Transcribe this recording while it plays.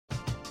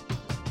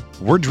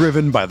We're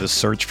driven by the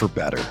search for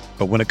better.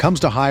 But when it comes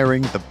to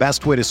hiring, the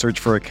best way to search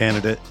for a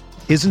candidate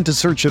isn't to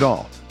search at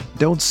all.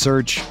 Don't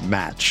search,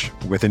 match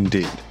with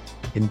Indeed.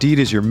 Indeed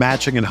is your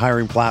matching and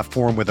hiring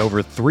platform with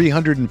over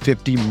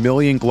 350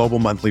 million global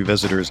monthly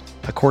visitors,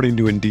 according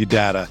to Indeed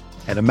data,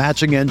 and a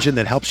matching engine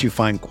that helps you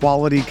find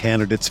quality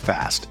candidates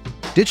fast.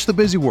 Ditch the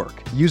busy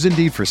work. Use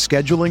Indeed for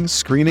scheduling,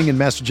 screening, and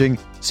messaging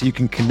so you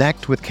can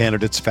connect with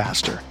candidates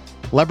faster.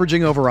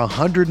 Leveraging over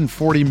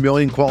 140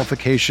 million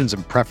qualifications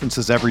and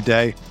preferences every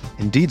day,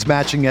 Indeed's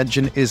matching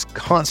engine is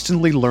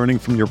constantly learning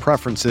from your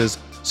preferences,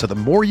 so the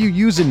more you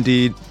use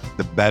Indeed,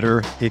 the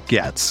better it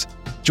gets.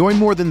 Join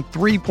more than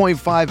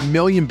 3.5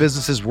 million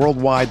businesses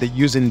worldwide that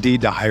use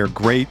Indeed to hire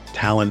great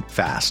talent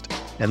fast.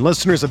 And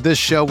listeners of this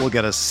show will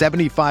get a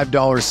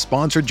 $75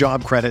 sponsored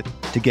job credit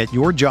to get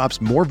your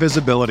jobs more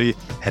visibility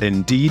at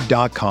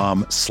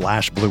Indeed.com/Blue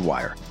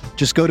Wire.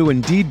 Just go to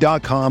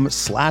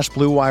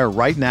Indeed.com/Blue Wire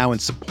right now and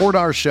support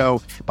our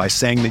show by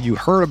saying that you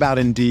heard about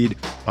Indeed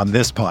on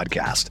this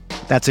podcast.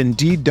 That's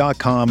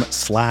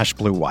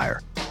Indeed.com/Blue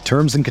Wire.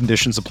 Terms and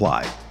conditions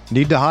apply.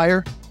 Need to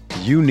hire?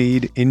 You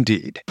need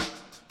Indeed.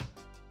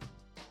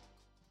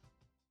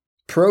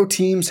 Pro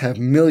teams have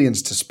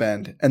millions to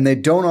spend, and they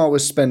don't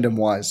always spend them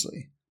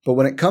wisely. But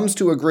when it comes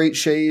to a great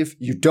shave,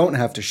 you don't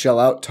have to shell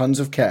out tons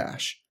of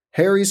cash.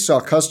 Harry's saw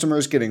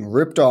customers getting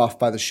ripped off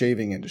by the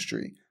shaving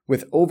industry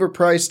with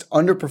overpriced,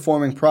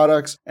 underperforming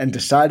products and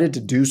decided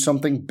to do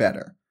something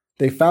better.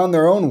 They found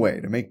their own way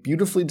to make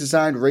beautifully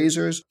designed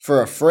razors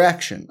for a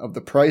fraction of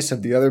the price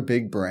of the other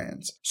big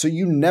brands, so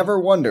you never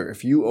wonder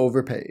if you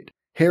overpaid.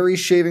 Harry's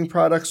shaving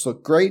products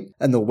look great,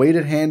 and the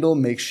weighted handle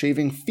makes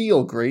shaving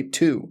feel great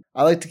too.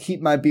 I like to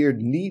keep my beard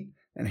neat,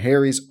 and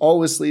Harry's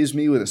always leaves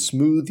me with a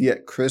smooth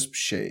yet crisp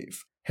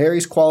shave.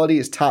 Harry's quality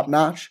is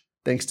top-notch,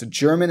 thanks to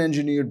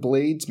German-engineered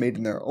blades made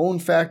in their own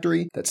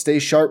factory that stay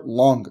sharp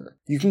longer.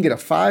 You can get a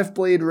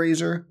 5-blade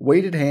razor,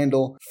 weighted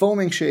handle,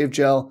 foaming shave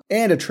gel,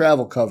 and a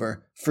travel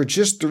cover for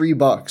just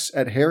 $3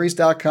 at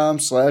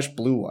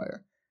harrys.com/Blue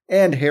Wire.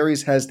 And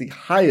Harry's has the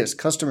highest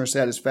customer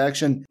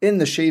satisfaction in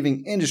the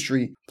shaving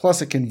industry,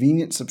 plus a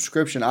convenient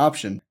subscription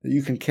option that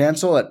you can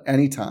cancel at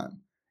any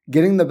time.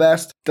 Getting the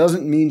best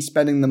doesn't mean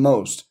spending the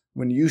most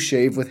when you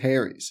shave with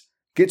Harry's.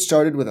 Get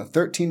started with a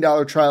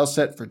 $13 trial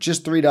set for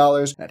just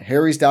 $3 at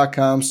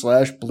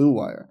harrys.com/Blue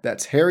Wire.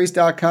 That's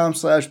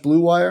harrys.com/Blue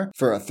Wire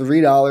for a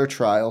 $3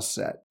 trial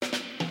set.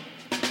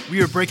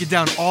 We are breaking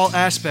down all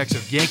aspects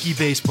of Yankee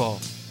baseball.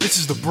 This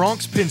is the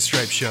Bronx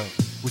Pinstripe Show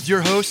with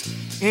your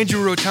hosts,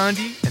 Andrew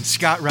Rotondi and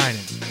Scott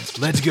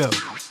Reinen. Let's go.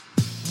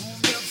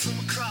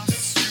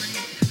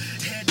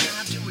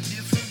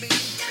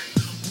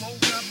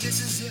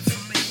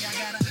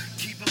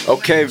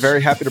 Okay,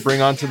 very happy to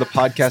bring on to the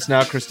podcast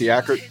now. Kristie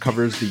Ackert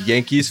covers the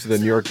Yankees for the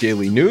New York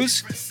Daily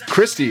News.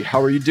 Kristie, how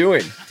are you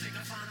doing?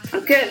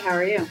 I'm good. How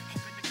are you?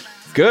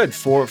 Good.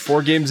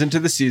 Four games into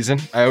the season.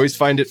 I always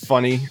find it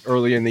funny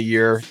early in the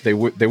year. They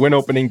win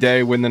opening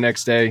day, win the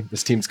next day.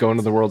 This team's going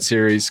to the World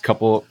Series.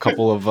 Couple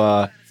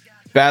of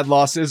bad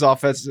losses.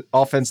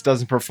 Offense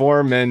doesn't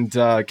perform, and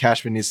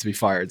Cashman needs to be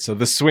fired. So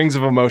the swings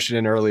of emotion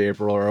in early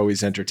April are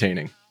always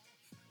entertaining.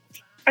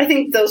 I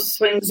think those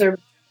swings are,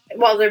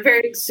 well, they're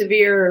very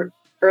severe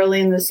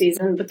early in the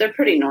season, but they're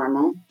pretty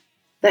normal.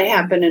 They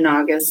happen in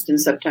August and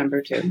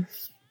September too.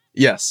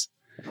 Yes.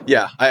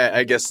 Yeah,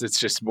 I guess it's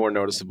just more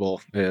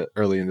noticeable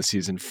early in the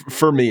season,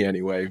 for me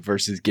anyway,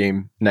 versus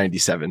game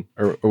 97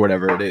 or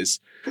whatever it is.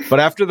 But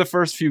after the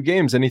first few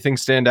games, anything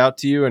stand out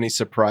to you? Any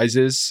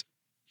surprises?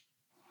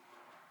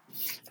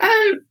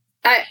 I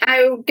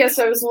guess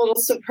I was a little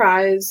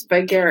surprised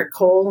by Gerrit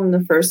Cole in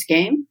the first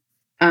game.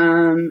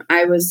 I'm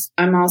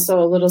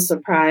also a little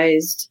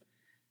surprised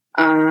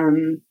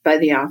by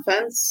the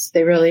offense.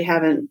 They really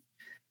haven't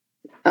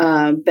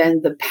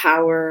been the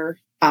power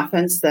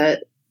offense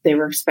that they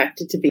were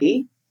expected to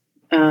be,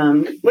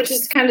 which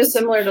is kind of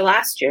similar to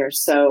last year.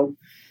 So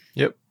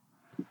yep,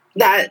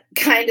 that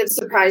kind of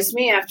surprised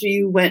me after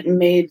you went and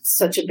made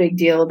such a big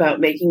deal about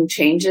making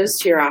changes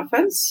to your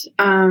offense.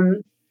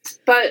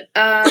 But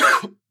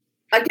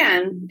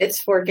again,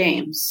 it's 4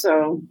 games,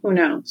 so who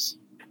knows?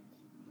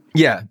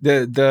 Yeah,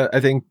 I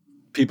think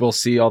people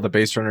see all the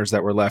base runners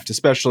that were left,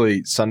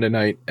 especially Sunday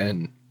night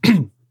and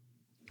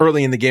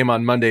early in the game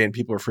on Monday, and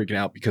people are freaking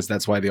out because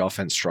that's why the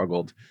offense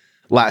struggled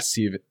last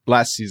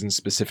season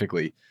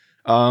specifically.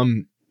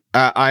 I'm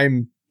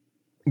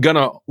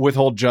gonna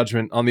withhold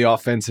judgment on the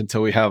offense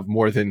until we have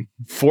more than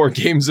 4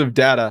 games of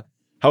data.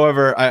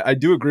 However, I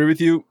do agree with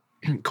you.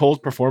 Cole's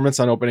performance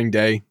on opening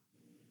day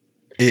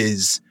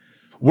is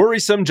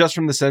worrisome just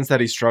from the sense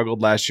that he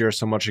struggled last year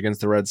so much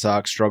against the Red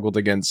Sox, struggled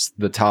against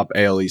the top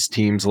AL East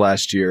teams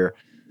last year,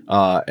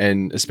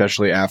 and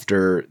especially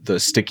after the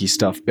sticky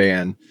stuff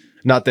ban.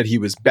 Not that he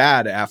was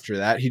bad after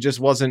that. He just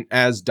wasn't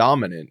as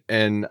dominant.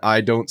 And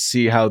I don't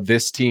see how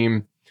this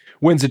team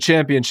wins a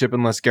championship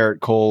unless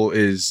Gerrit Cole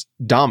is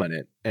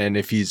dominant. And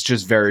if he's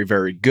just very,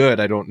 very good,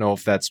 I don't know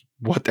if that's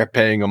what they're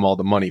paying him all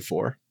the money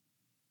for.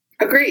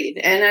 Agreed.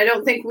 And I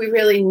don't think we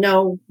really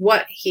know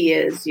what he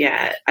is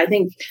yet. I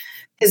think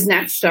his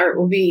next start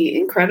will be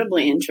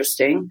incredibly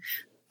interesting.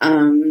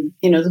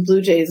 The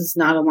Blue Jays is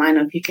not a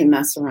lineup you can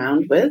mess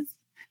around with.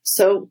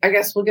 So I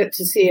guess we'll get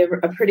to see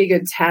a pretty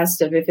good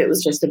test of if it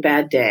was just a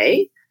bad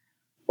day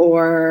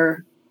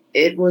or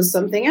it was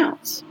something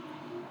else.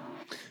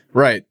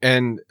 Right.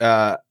 And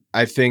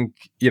I think,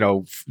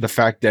 the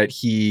fact that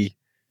he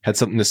had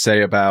something to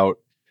say about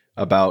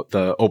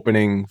the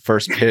opening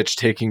first pitch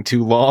taking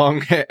too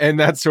long and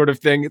that sort of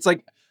thing. It's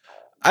like,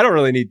 I don't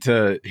really need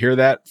to hear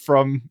that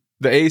from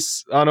the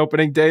ace on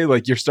opening day.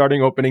 Like, you're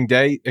starting opening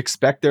day,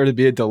 expect there to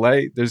be a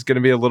delay. There's going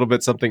to be a little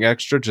bit something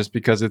extra just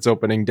because it's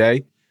opening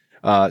day.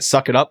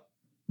 Suck it up.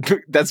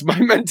 That's my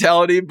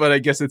mentality, but I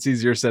guess it's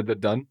easier said than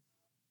done.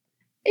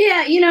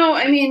 Yeah.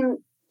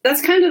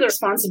 That's kind of the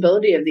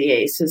responsibility of the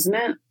ace, isn't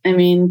it?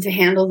 To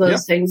handle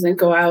those things and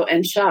go out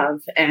and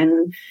shove.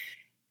 And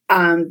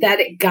that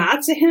it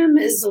got to him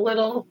is a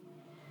little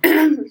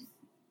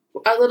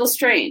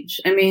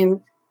strange.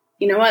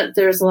 You know what?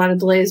 There's a lot of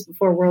delays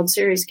before World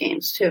Series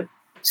games too.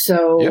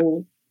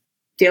 So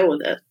deal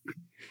with it.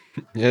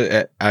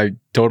 Yeah, I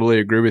totally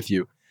agree with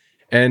you.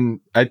 And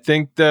I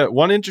think that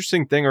one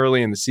interesting thing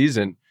early in the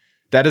season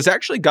that has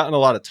actually gotten a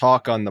lot of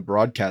talk on the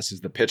broadcast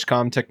is the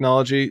PitchCom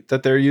technology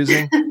that they're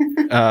using.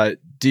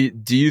 Do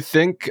you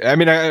think, I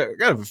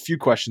have a few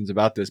questions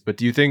about this, but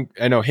do you think,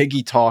 I know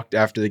Higgy talked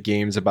after the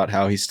games about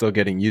how he's still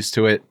getting used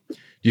to it. Do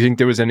you think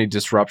there was any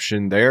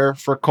disruption there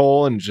for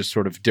Cole and just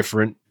sort of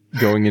different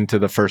going into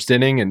the first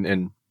inning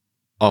and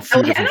a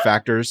few different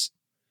factors?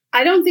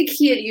 I don't think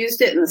he had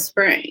used it in the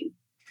spring.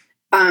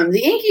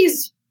 The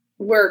Yankees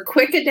were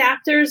quick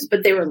adapters,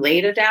 but they were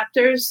late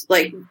adapters.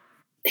 Like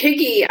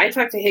Higgy, I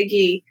talked to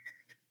Higgy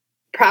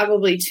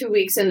probably 2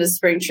 weeks into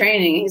spring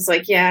training. He's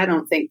like, I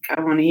don't think I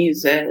want to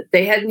use it.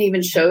 They hadn't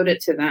even showed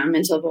it to them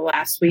until the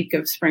last week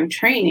of spring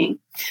training.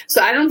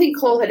 So I don't think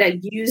Cole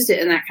had used it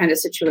in that kind of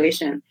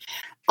situation.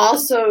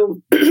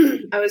 Also,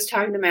 I was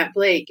talking to Matt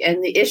Blake,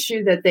 and the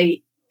issue that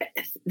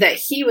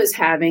he was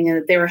having and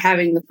that they were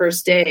having the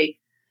first day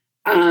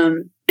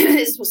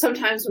is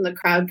sometimes when the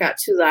crowd got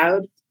too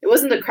loud. It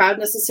wasn't the crowd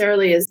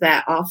necessarily, as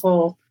that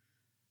awful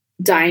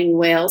dying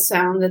whale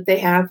sound that they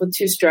have with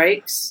two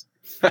strikes.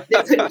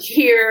 They could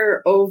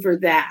hear over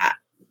that.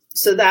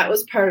 So that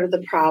was part of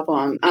the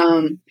problem.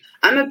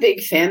 I'm a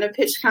big fan of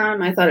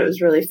PitchCom. I thought it was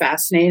really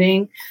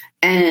fascinating.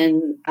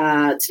 And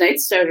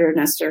tonight's starter,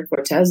 Nestor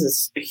Cortez,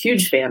 is a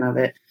huge fan of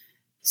it.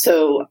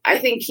 So I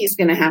think he's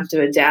going to have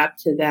to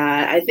adapt to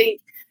that. I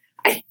think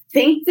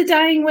the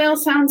dying whale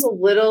sounds a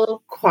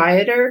little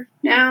quieter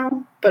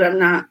now, but I'm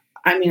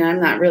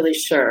not really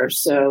sure.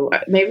 So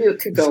maybe it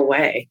could go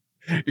away.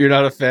 You're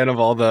not a fan of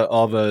all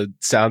the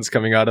sounds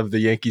coming out of the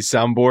Yankee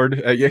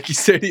soundboard at Yankee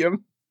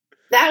Stadium?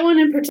 That one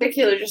in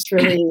particular just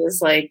really is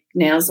like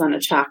nails on a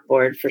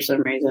chalkboard for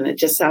some reason. It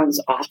just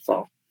sounds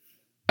awful.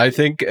 I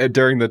think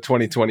during the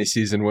 2020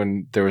 season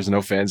when there was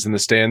no fans in the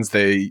stands,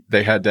 they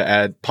had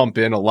to pump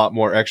in a lot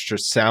more extra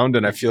sound,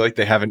 and I feel like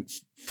they haven't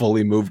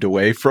fully moved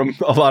away from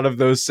a lot of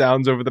those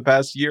sounds over the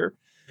past year.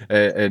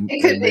 And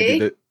it could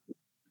be.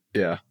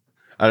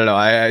 I don't know.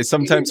 I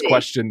sometimes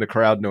question the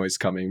crowd noise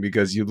coming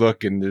because you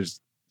look and there's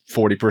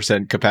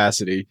 40%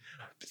 capacity.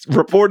 It's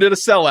reported a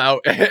sellout,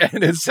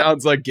 and it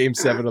sounds like Game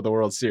 7 of the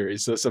World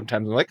Series. So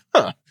sometimes I'm like,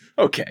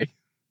 okay.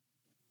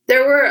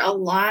 There were a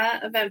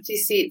lot of empty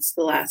seats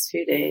the last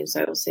few days.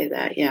 I will say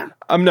that, yeah.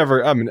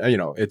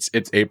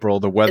 It's April.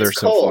 The weather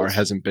so far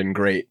hasn't been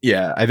great.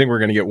 Yeah, I think we're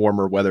going to get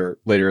warmer weather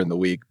later in the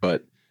week,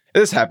 but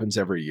this happens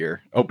every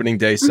year. Opening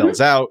day sells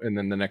out, and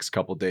then the next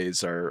couple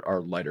days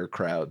are lighter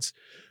crowds.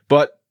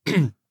 But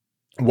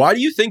why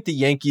do you think the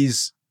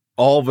Yankees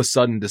all of a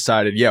sudden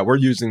decided, we're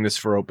using this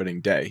for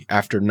opening day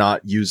after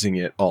not using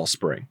it all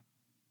spring?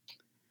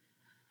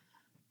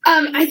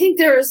 I think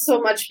there is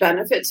so much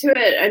benefit to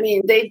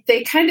it.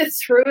 They kind of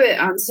threw it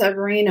on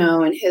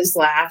Severino in his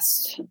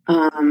last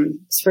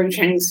spring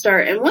training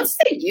start. And once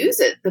they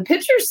use it, the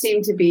pitchers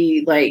seem to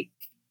be like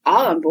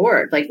all on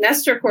board. Like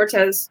Nestor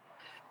Cortez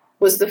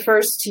was the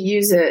first to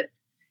use it.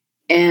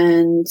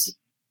 And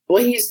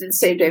he used it the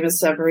same day as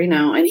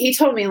Severino. And he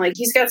told me, like,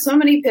 he's got so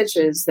many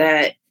pitches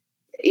that,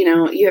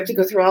 you have to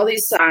go through all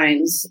these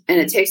signs and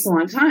it takes a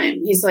long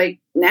time. He's like,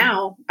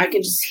 now I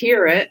can just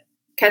hear it,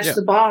 catch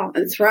the ball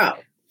and throw.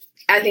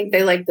 I think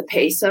they like the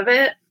pace of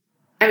it.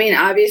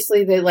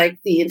 Obviously they like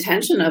the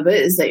intention of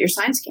it is that your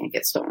signs can't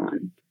get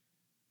stolen.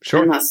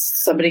 Sure. Unless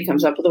somebody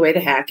comes up with a way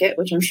to hack it,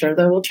 which I'm sure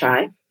they will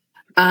try.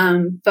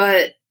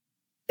 But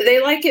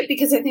they like it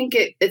because I think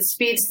it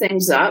speeds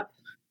things up.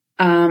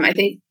 I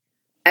think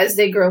as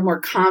they grow more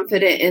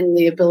confident in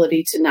the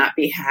ability to not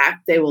be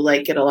hacked, they will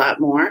like it a lot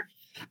more.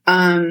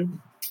 I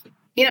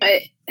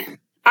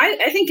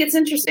think it's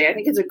interesting. I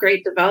think it's a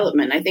great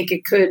development. I think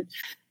it could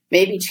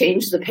maybe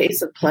change the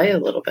pace of play a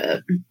little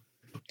bit.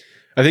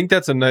 I think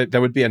that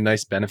would be a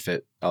nice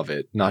benefit of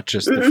it, not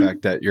just the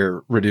fact that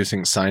you're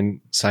reducing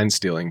sign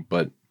stealing,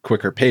 but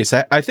quicker pace.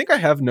 I think I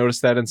have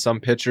noticed that in some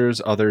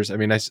pitchers. Others,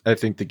 I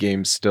think the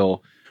games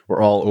still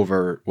were all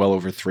well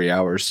over 3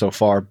 hours so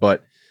far,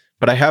 but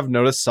but I have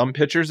noticed some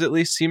pitchers at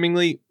least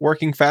seemingly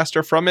working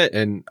faster from it.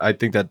 And I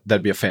think that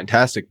that'd be a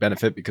fantastic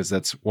benefit because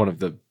that's one of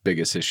the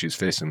biggest issues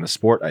facing the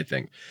sport, I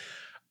think.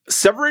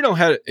 Severino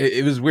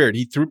it was weird.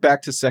 He threw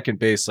back to second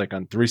base like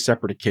on 3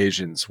 separate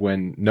occasions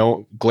when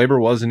Glaber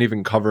wasn't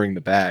even covering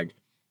the bag.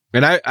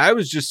 And I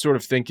was just sort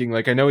of thinking,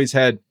 like, I know he's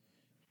had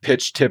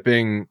pitch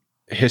tipping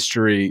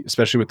history,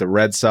 especially with the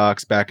Red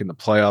Sox back in the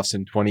playoffs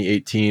in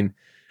 2018.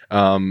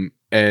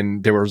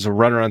 And there was a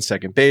runner on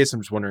second base.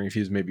 I'm just wondering if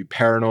he's maybe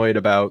paranoid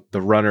about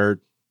the runner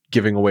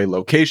giving away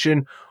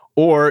location,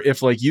 or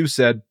if, like you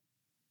said,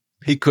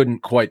 he couldn't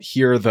quite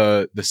hear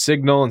the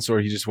signal, and so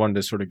he just wanted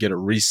to sort of get a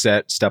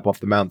reset, step off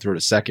the mound, throw to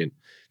second.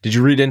 Did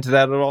you read into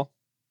that at all?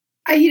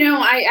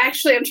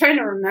 I'm trying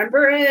to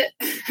remember it,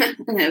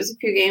 and it was a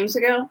few games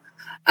ago.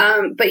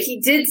 But he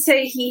did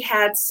say he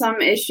had some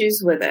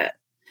issues with it.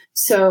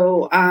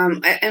 So,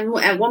 and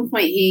at one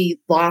point he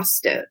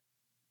lost it.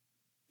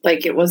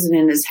 Like it wasn't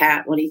in his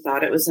hat when he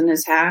thought it was in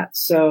his hat.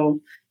 So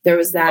there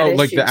was that issue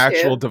like the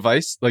actual too.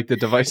 device, like the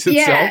device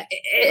itself? Yeah,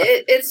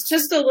 it's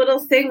just a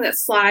little thing that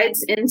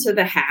slides into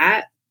the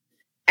hat.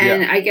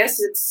 And I guess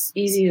it's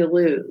easy to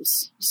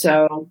lose.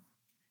 So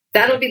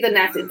that'll be the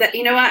next.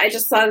 You know what? I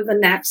just thought of the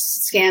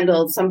next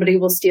scandal. Somebody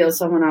will steal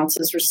someone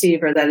else's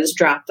receiver that is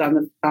dropped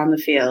on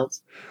the field.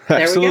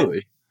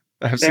 Absolutely.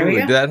 Absolutely.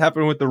 Did that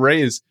happen with the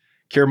Rays?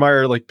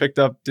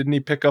 Kiermaier didn't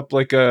he pick up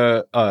like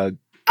a card?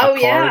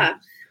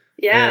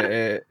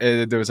 Yeah.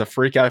 And there was a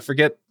freak out. I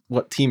forget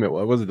what team it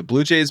was. Was it the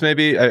Blue Jays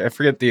maybe? I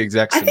forget the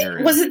exact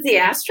scenario. Was it the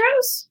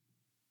Astros?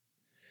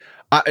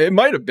 It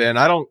might have been.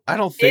 I don't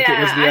think it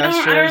was the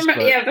Astros.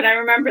 But I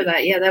remember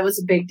that. Yeah, that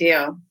was a big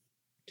deal.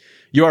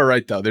 You are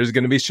right, though. There's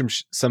going to be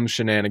some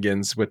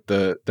shenanigans with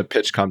the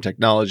PitchCom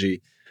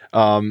technology.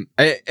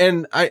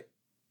 And I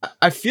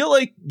feel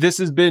like this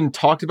has been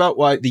talked about,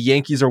 why the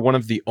Yankees are one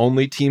of the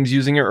only teams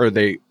using it, or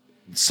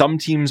some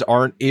teams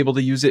aren't able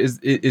to use it.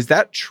 Is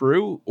that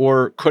true,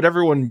 or could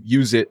everyone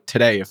use it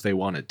today if they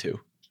wanted to?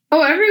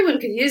 Oh, everyone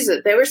could use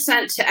it. They were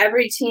sent to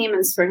every team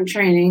in spring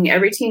training.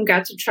 Every team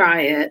got to try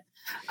it.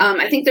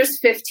 I think there's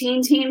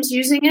 15 teams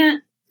using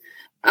it.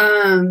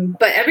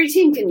 But every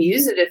team can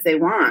use it if they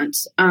want.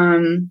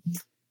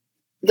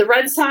 The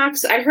Red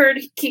Sox, I heard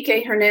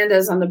Kike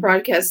Hernandez on the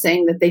broadcast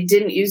saying that they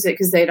didn't use it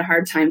because they had a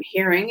hard time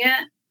hearing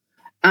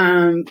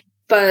it.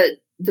 But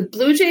the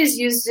Blue Jays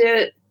used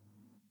it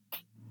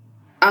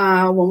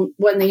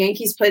when the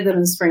Yankees played them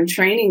in spring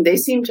training. They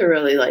seem to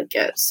really like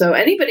it. So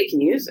anybody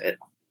can use it.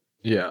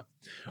 Yeah.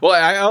 Well,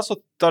 I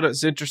also thought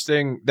it's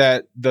interesting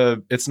that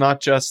it's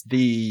not just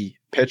the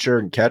pitcher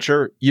and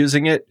catcher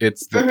using it.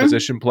 It's the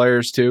position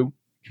players too,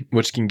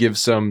 which can give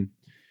some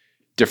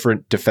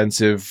different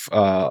defensive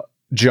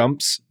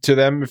jumps to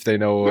them if they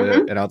know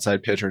an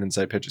outside pitcher and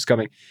inside pitch is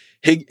coming.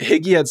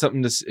 Higgy had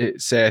something to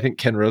say. I think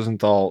Ken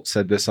Rosenthal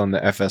said this on the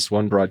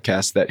FS1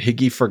 broadcast, that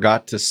Higgy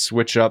forgot to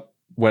switch up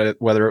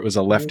whether it was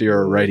a lefty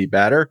or a righty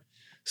batter.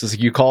 So it's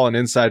like you call an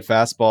inside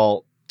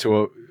fastball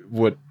to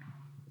what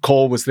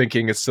Cole was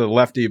thinking it's to the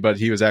lefty, but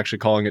he was actually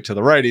calling it to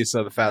the righty,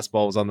 so the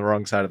fastball was on the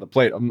wrong side of the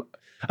plate.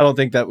 I don't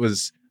think that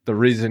was the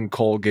reason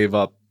Cole gave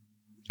up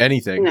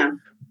anything. No.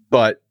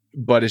 But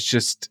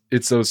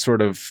it's those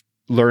sort of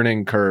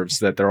learning curves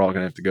that they're all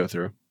going to have to go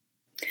through.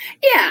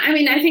 Yeah, I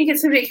mean, I think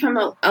it's going to become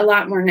a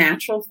lot more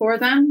natural for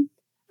them.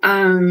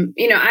 I'm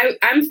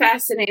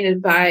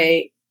fascinated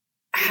by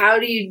how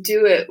do you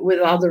do it with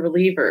all the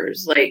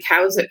relievers? Like,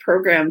 how is it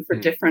programmed for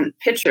different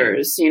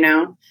pitchers,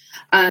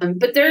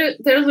 But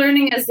they're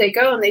learning as they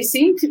go, and they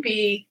seem to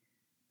be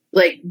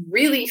like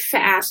really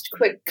fast,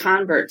 quick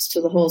converts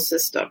to the whole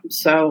system.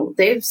 So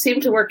they've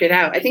seemed to work it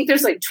out. I think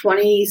there's like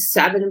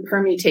 27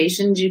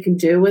 permutations you can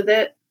do with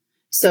it.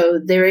 So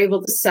they're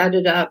able to set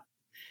it up.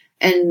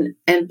 And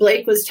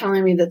Blake was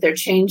telling me that they're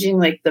changing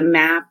like the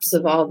maps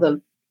of all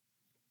the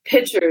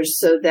pitchers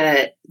so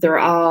that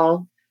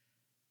the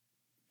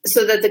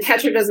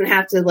catcher doesn't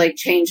have to like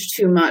change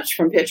too much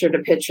from pitcher to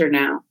pitcher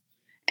now.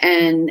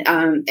 And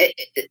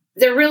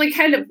they're really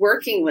kind of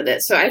working with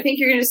it. So I think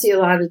you're going to see a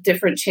lot of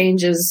different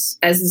changes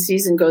as the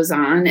season goes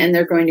on, and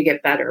they're going to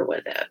get better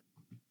with it.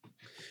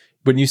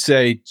 When you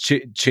say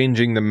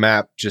changing the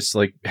map, just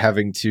like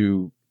having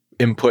to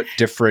input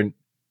different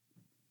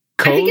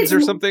codes or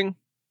something?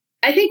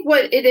 I think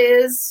what it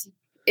is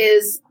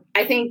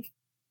I think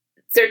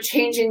they're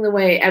changing the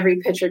way every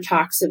pitcher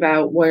talks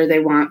about where they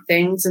want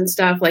things and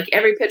stuff. Like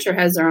every pitcher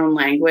has their own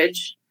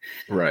language.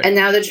 Right. And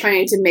now they're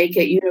trying to make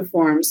it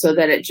uniform so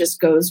that it just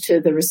goes to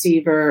the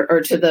receiver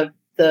or to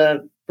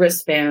the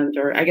wristband,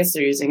 or I guess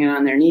they're using it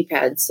on their knee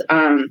pads,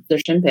 their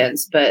shin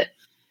pads. But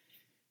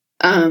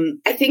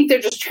I think they're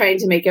just trying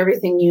to make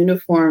everything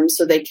uniform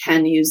so they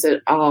can use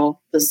it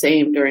all the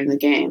same during the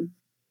game.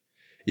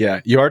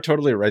 Yeah, you are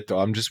totally right, though.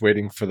 I'm just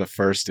waiting for the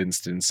first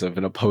instance of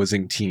an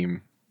opposing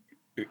team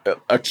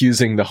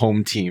accusing the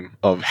home team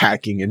of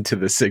hacking into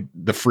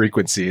the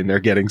frequency, and they're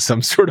getting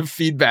some sort of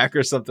feedback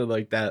or something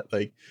like that.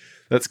 Like,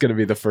 that's going to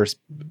be the first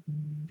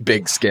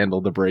big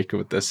scandal to break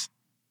with this.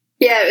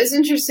 Yeah, it was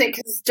interesting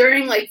because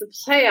during like the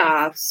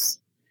playoffs,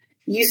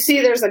 you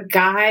see there's a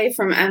guy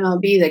from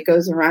MLB that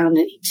goes around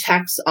and he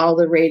checks all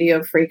the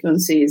radio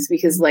frequencies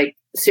because like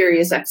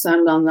Sirius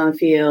XM on the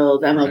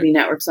field, MLB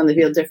networks on the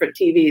field, different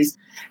TVs,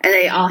 and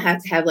they all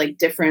have to have like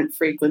different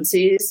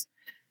frequencies.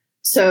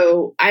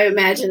 So I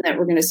imagine that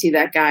we're going to see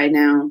that guy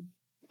now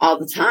all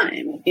the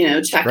time,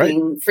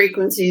 checking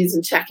frequencies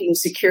and checking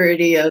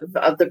security of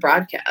the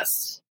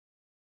broadcast.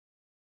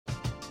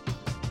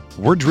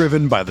 We're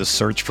driven by the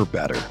search for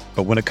better.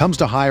 But when it comes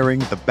to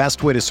hiring, the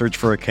best way to search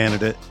for a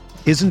candidate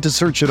isn't to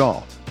search at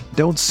all.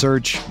 Don't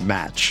search,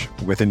 match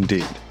with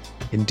Indeed.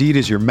 Indeed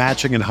is your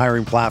matching and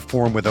hiring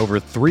platform with over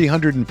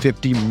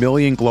 350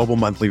 million global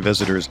monthly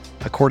visitors,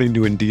 according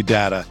to Indeed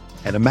data,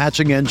 and a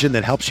matching engine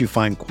that helps you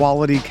find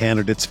quality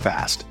candidates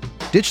fast.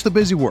 Ditch the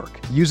busy work.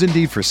 Use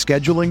Indeed for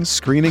scheduling,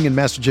 screening, and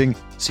messaging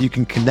so you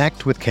can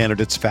connect with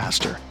candidates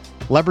faster.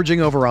 Leveraging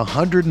over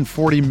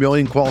 140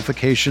 million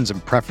qualifications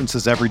and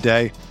preferences every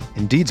day,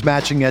 Indeed's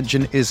matching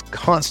engine is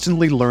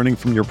constantly learning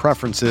from your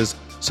preferences,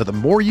 so the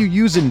more you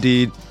use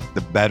Indeed,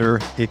 the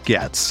better it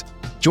gets.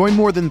 Join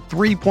more than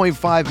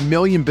 3.5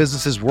 million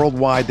businesses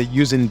worldwide that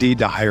use Indeed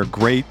to hire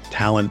great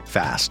talent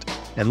fast.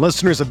 And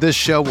listeners of this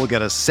show will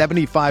get a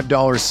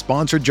 $75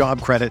 sponsored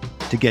job credit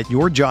to get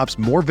your jobs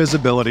more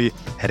visibility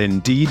at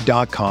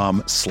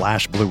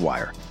Indeed.com/Blue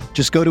Wire.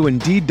 Just go to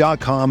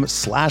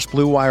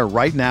Indeed.com/Blue Wire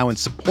right now and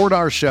support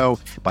our show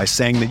by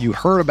saying that you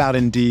heard about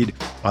Indeed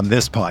on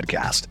this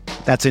podcast.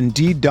 That's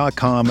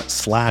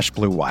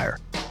Indeed.com/Blue Wire.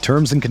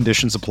 Terms and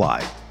conditions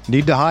apply.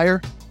 Need to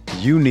hire?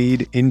 You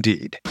need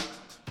Indeed.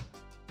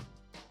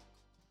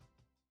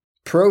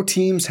 Pro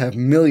teams have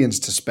millions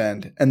to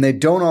spend, and they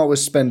don't always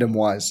spend them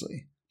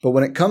wisely. But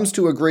when it comes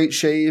to a great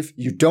shave,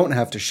 you don't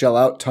have to shell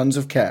out tons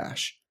of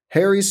cash.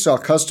 Harry's saw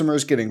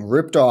customers getting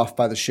ripped off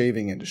by the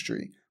shaving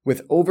industry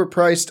with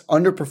overpriced,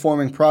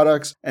 underperforming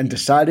products and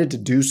decided to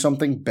do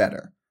something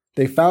better.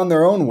 They found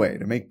their own way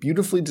to make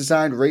beautifully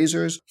designed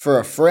razors for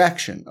a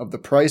fraction of the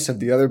price of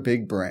the other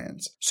big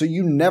brands, so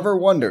you never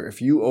wonder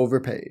if you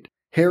overpaid.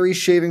 Harry's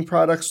shaving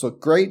products look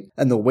great,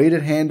 and the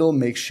weighted handle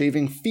makes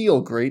shaving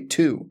feel great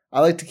too. I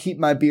like to keep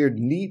my beard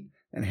neat,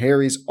 and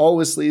Harry's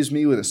always leaves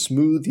me with a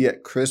smooth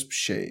yet crisp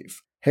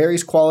shave.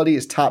 Harry's quality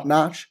is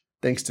top-notch,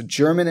 thanks to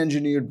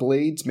German-engineered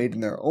blades made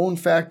in their own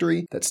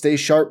factory that stay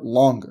sharp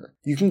longer.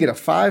 You can get a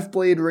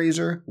 5-blade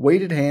razor,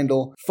 weighted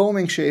handle,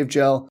 foaming shave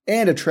gel,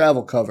 and a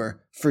travel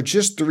cover for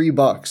just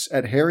 $3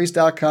 at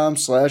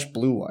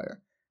harrys.com/Blue Wire.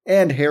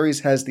 And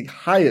Harry's has the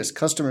highest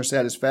customer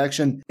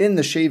satisfaction in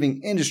the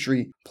shaving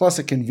industry, plus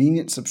a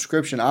convenient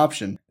subscription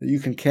option that you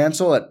can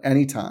cancel at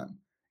any time.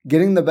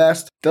 Getting the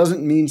best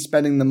doesn't mean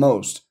spending the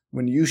most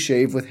when you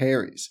shave with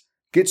Harry's.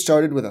 Get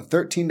started with a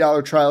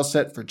 $13 trial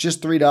set for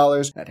just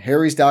 $3 at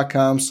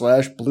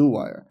harrys.com/Blue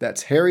Wire.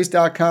 That's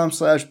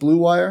harrys.com/Blue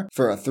Wire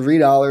for a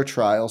 $3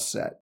 trial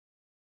set.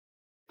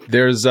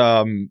 There's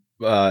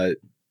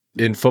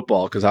in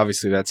football, because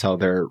obviously that's how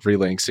they're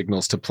relaying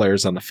signals to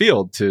players on the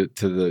field, to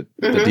the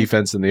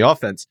defense and the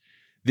offense.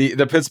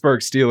 The Pittsburgh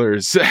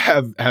Steelers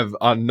have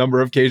on a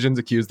number of occasions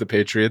accused the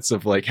Patriots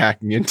of like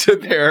hacking into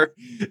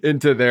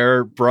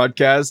their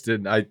broadcast,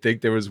 and I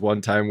think there was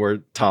one time where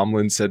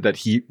Tomlin said that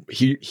he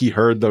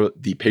heard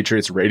the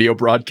Patriots radio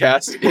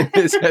broadcast in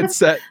his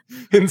headset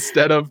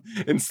instead of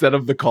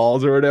the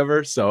calls or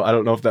whatever. So I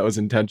don't know if that was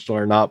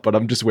intentional or not, but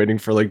I'm just waiting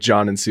for like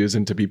John and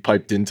Susan to be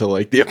piped into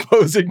like the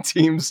opposing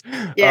teams.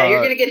 Yeah,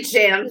 you're gonna get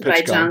jammed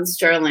by John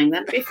Sterling.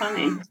 That'd be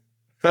funny.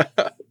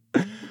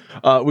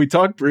 We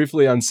talked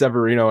briefly on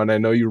Severino, and I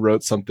know you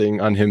wrote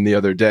something on him the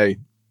other day.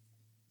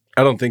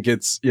 I don't think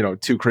it's,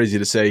 too crazy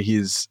to say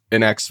he's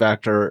an X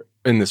factor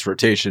in this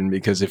rotation,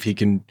 because if he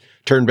can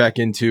turn back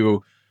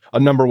into a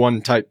number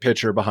one type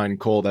pitcher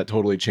behind Cole, that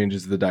totally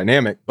changes the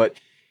dynamic. But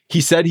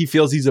he said he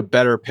feels he's a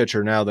better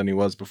pitcher now than he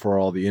was before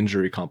all the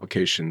injury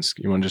complications.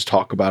 You want to just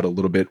talk about a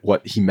little bit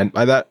what he meant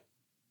by that?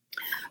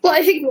 Well,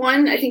 I think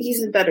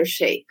he's in better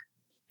shape.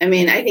 I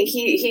mean, I think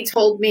he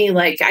told me,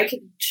 like, I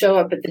could show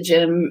up at the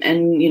gym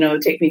and,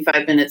 it'd take me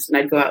 5 minutes and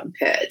I'd go out and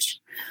pitch.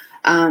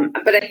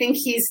 But I think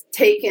he's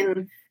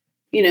taken,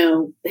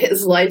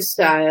 his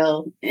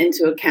lifestyle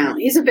into account.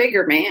 He's a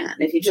bigger man.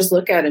 If you just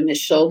look at him, his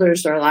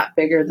shoulders are a lot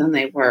bigger than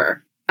they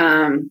were.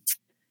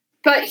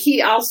 But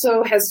he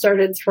also has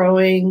started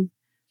throwing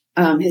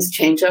his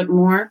changeup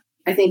more.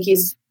 I think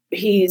he's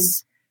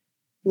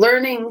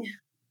learning.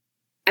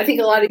 I think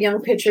a lot of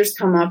young pitchers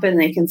come up and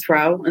they can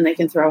throw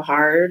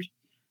hard.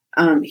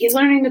 He's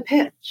learning to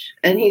pitch,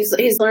 and he's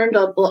learned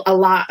a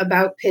lot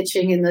about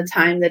pitching in the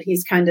time that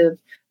he's kind of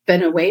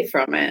been away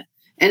from it.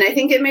 And I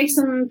think it makes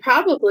him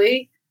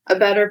probably a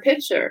better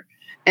pitcher.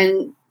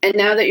 And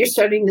now that you're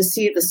starting to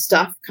see the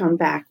stuff come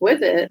back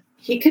with it,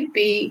 he could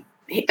be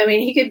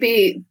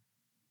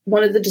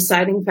one of the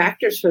deciding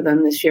factors for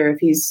them this year if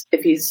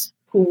he's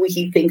who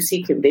he thinks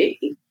he can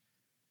be.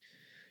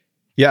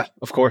 Yeah,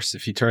 of course.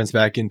 If he turns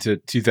back into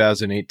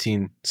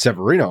 2018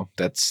 Severino,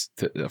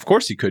 of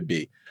course he could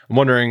be. I'm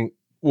wondering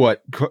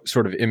what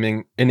sort of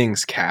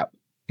innings cap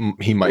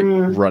he might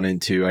run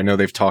into. I know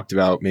they've talked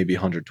about maybe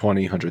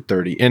 120,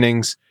 130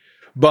 innings,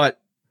 but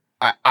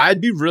I'd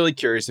be really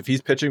curious if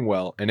he's pitching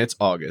well and it's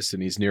August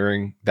and he's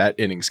nearing that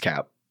innings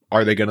cap.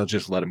 Are they going to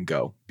just let him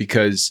go?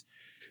 Because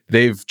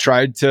they've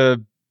tried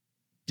to,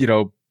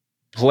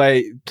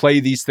 play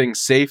these things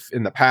safe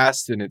in the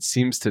past, and it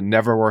seems to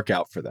never work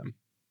out for them.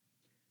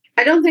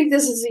 I don't think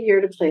this is a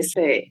year to play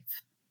safe.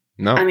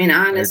 No, I mean,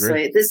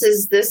 honestly,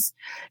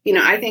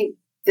 I think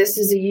this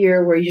is a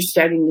year where you're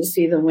starting to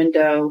see the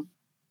window,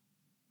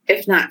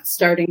 if not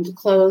starting to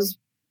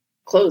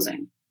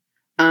closing.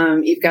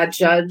 You've got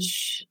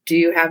Judge. Do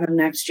you have him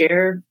next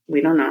year?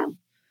 We don't know.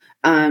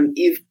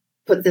 You've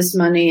put this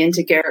money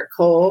into Gerrit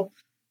Cole.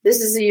 This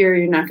is a year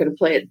you're not going to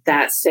play it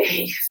that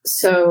safe.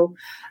 So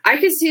I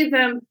could see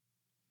them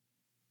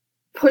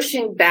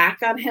pushing back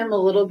on him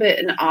a little bit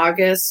in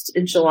August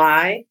and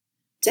July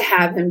to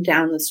have him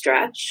down the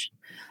stretch.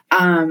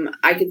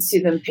 I could see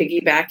them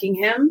piggybacking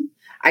him.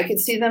 I could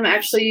see them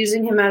actually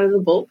using him out of the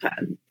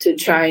bullpen to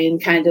try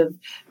and kind of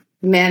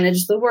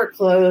manage the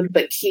workload,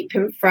 but keep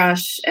him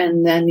fresh,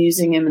 and then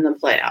using him in the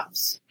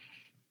playoffs.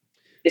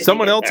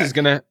 Someone else is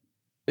going to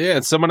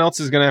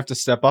have to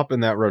step up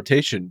in that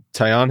rotation.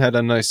 Taillon had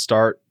a nice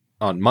start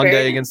on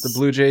Monday against the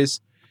Blue Jays.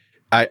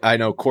 I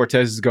know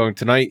Cortez is going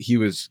tonight. He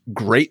was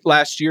great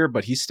last year,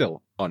 but he's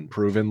still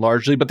unproven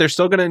largely. But they're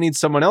still going to need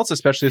someone else,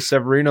 especially if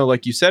Severino,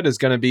 like you said, is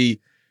going to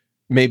be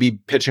maybe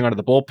pitching out of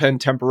the bullpen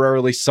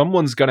temporarily.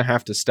 Someone's going to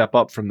have to step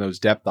up from those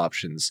depth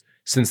options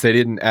since they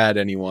didn't add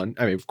anyone.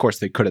 I mean, of course,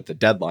 they could at the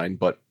deadline,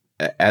 but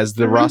as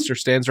the roster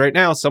stands right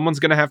now, someone's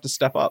going to have to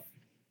step up.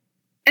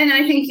 And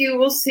I think you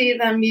will see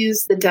them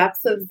use the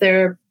depth of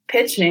their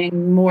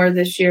pitching more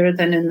this year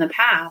than in the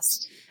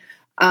past.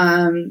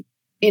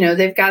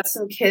 They've got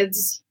some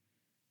kids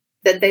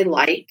that they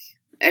like.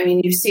 I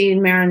mean, you've seen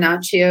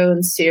Marinaccio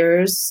and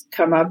Sears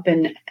come up,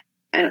 and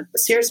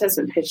Sears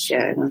hasn't pitched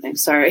yet, I don't think.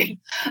 Sorry.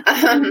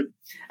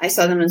 I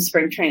saw them in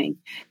spring training.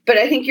 But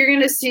I think you're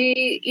going to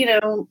see,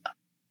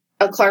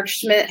 a Clark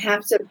Schmidt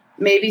have to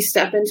maybe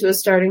step into a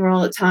starting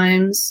role at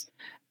times.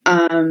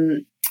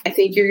 I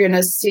think you're going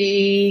to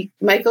see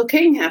Michael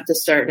King have to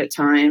start at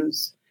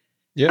times.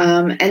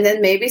 Yeah. And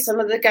then maybe some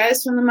of the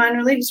guys from the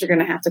minor leagues are going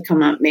to have to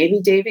come up.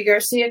 Maybe Davy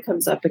Garcia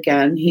comes up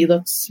again. He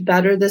looks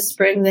better this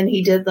spring than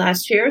he did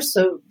last year.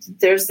 So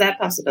there's that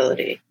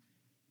possibility.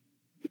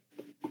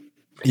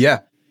 Yeah.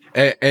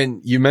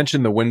 And you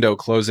mentioned the window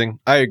closing.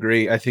 I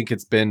agree. I think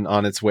it's been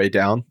on its way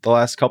down the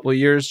last couple of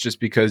years, just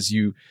because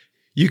you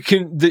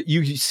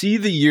see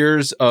the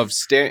years of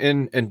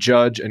Stanton and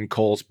Judge and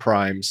Cole's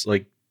primes,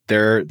 like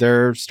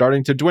they're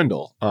starting to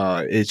dwindle.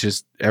 It's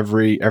just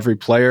every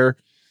player,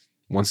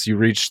 once you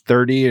reach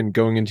 30 and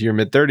going into your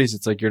mid 30s,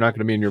 it's like you're not going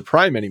to be in your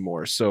prime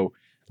anymore. So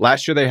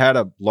last year they had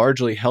a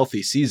largely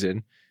healthy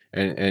season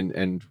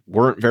and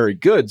weren't very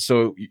good.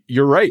 So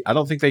you're right. I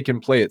don't think they can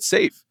play it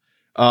safe.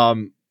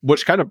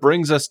 Which kind of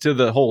brings us to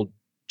the whole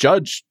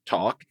Judge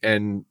talk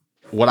and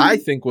what I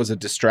think was a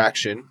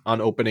distraction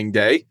on opening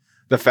day.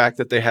 The fact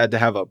that they had to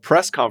have a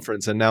press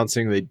conference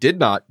announcing they did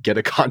not get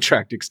a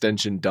contract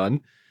extension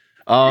done.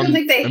 I don't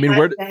think they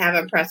had to have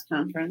a press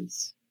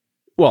conference.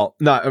 Well,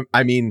 no,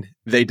 I mean,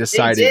 they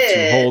decided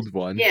to hold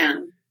one. Yeah.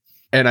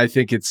 And I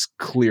think it's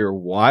clear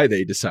why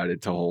they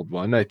decided to hold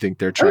one. I think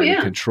they're trying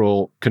to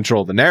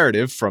control the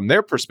narrative from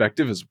their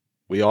perspective. As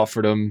we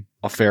offered him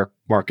a fair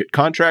market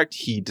contract,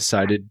 he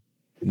decided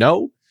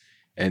no.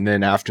 And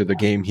then after the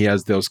game, he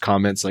has those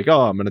comments like,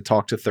 "Oh, I'm going to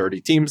talk to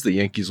 30 teams. The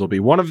Yankees will be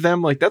one of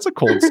them." Like, that's a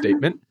cold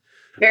statement.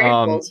 Very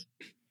cold.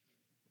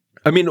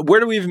 I mean, where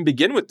do we even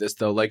begin with this,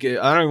 though? Like, I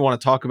don't even want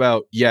to talk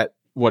about yet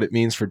what it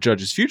means for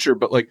Judge's future,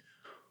 but like,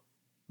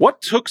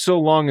 what took so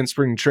long in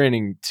spring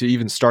training to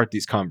even start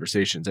these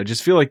conversations? I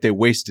just feel like they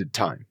wasted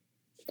time.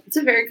 It's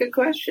a very good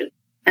question,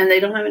 and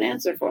they don't have an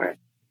answer for it.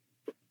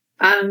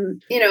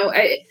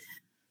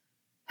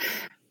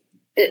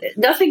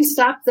 Nothing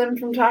stopped them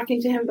from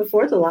talking to him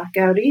before the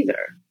lockout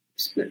either,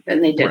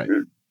 and they didn't.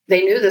 Right.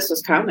 They knew this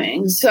was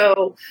coming.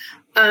 So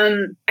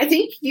I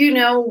think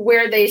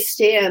where they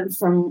stand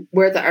from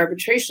where the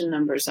arbitration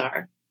numbers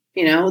are.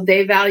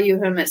 They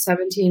value him at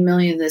 $17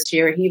 million this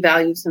year. He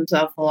values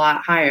himself a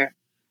lot higher.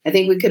 I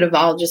think we could have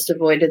all just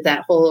avoided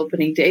that whole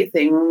opening day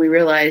thing when we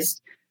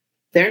realized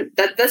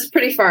that's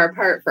pretty far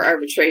apart for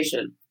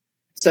arbitration.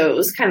 So it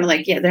was kind of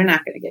like, they're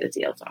not going to get a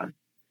deal done.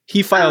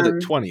 He filed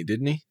at 20,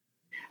 didn't he?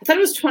 I thought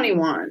it was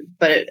 21,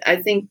 but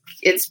I think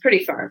it's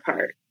pretty far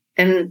apart.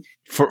 And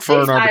for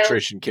an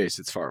arbitration case,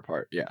 it's far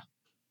apart. Yeah.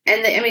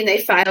 And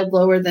they filed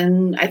lower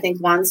than I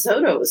think Juan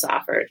Soto was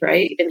offered,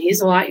 right? And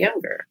he's a lot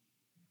younger.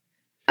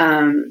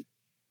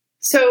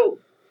 So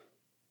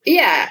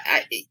yeah,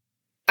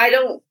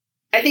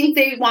 I think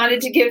they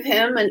wanted to give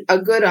him a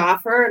good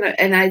offer,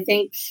 and I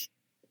think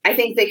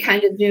they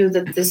kind of knew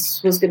that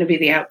this was going to be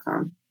the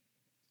outcome.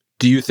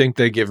 Do you think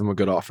they gave him a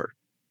good offer?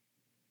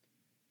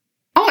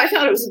 Oh, I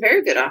thought it was a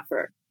very good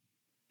offer.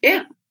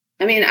 Yeah.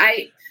 I mean,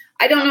 I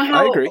don't know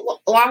how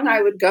long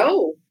I would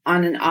go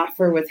on an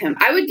offer with him.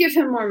 I would give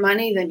him more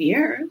money than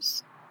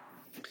years.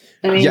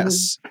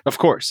 Yes, of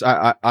course.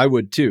 I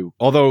would too.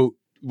 Although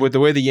with the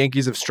way the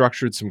Yankees have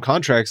structured some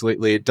contracts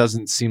lately, it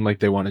doesn't seem like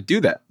they want to do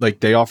that. Like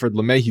they offered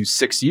LeMahieu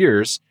 6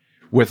 years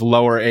with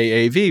lower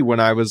AAV when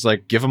I was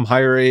like, give him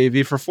higher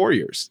AAV for 4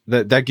 years.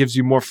 That gives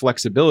you more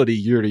flexibility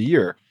year to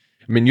year.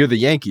 I mean, you're the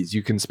Yankees.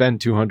 You can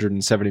spend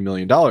 $270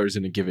 million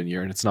in a given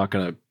year, and it's not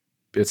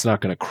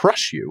gonna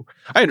crush you.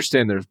 I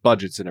understand there's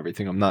budgets and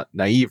everything. I'm not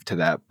naive to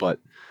that, but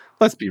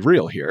let's be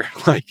real here.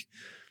 Like,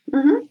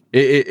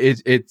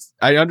 it's.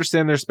 I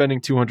understand they're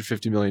spending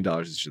 $250 million.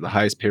 It's the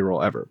highest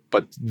payroll ever,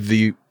 but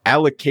the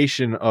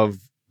allocation of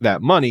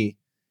that money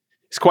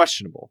is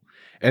questionable.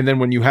 And then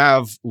when you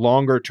have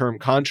longer term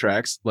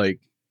contracts like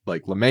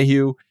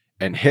LeMahieu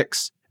and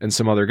Hicks and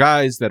some other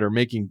guys that are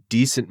making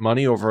decent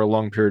money over a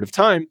long period of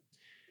time,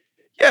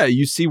 yeah,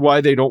 you see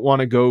why they don't want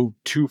to go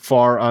too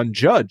far on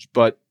Judge.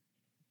 But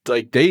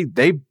like they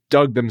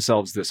dug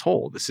themselves this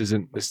hole. This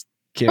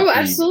can't be.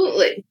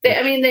 Absolutely.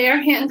 They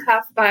are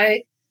handcuffed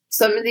by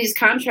some of these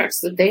contracts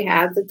that they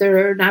have that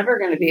they're never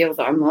going to be able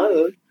to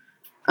unload.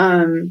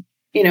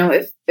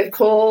 If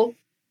Cole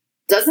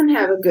doesn't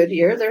have a good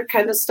year, they're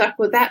kind of stuck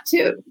with that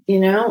too,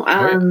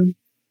 Right.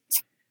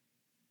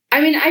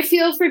 I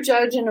feel for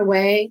Judge in a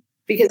way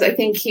because I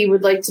think he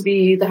would like to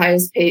be the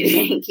highest paid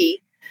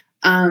Yankee.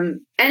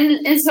 And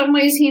in some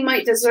ways he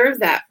might deserve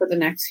that for the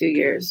next few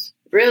years.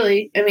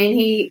 Really.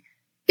 He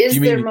is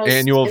you their mean most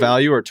annual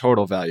value or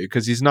total value?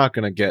 Because he's not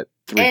going to get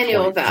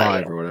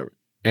 3.5 or whatever.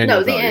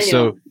 Annual value. Annual.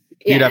 So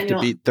he'd have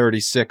annual. to beat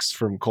 36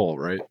 from Cole,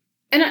 right?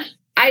 And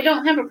I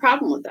don't have a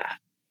problem with that.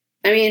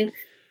 In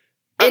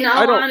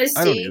all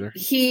honesty,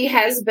 he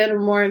has been a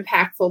more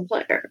impactful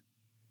player.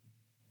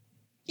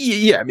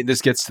 Yeah,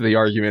 this gets to the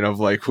argument of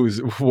like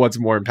what's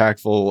more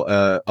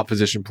impactful, a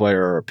position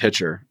player or a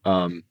pitcher.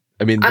 I'm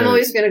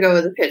always going to go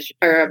with a pitch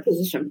or a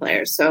position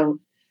player. So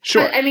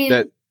sure,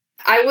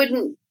 I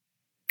wouldn't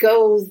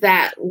go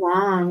that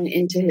long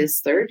into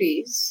his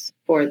 30s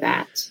for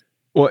that.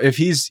 Well, if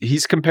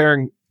he's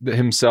comparing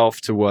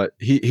himself to what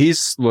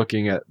he's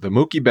looking at the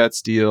Mookie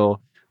Betts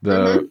deal,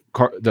 the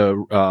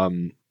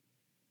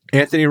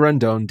Anthony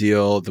Rendon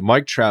deal, the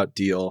Mike Trout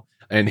deal,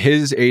 and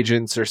his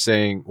agents are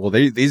saying, well,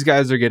 these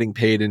guys are getting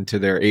paid into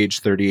their age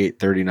 38,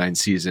 39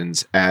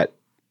 seasons at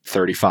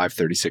 $35,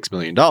 $36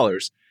 million.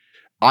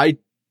 I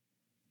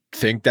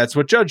think that's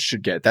what Judge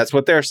should get. That's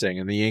what they're saying.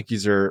 And the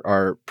Yankees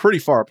are pretty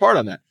far apart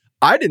on that.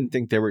 I didn't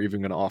think they were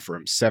even going to offer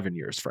him 7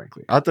 years,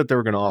 frankly. I thought they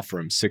were going to offer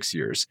him 6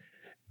 years.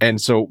 And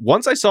so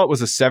once I saw it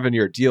was a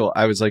 7-year deal,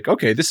 I was like,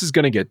 okay, this is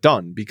going to get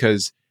done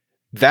because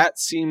that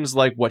seems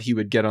like what he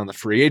would get on the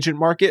free agent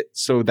market.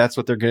 So that's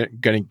what they're going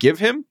to give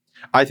him.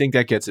 I think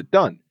that gets it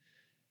done.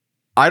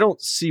 I don't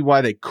see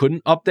why they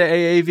couldn't up the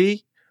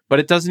AAV, but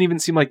it doesn't even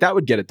seem like that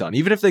would get it done.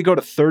 Even if they go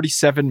to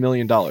 $37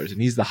 million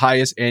and he's the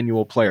highest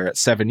annual player at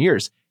 7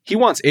 years, he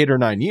wants 8 or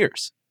 9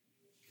 years.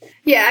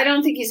 Yeah, I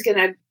don't think he's going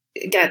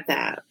to get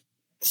that.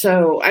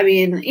 So,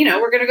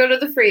 we're going to go to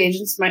the free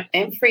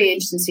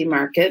agency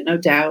market, no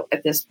doubt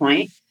at this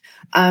point.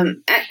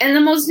 And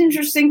the most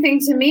interesting thing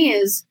to me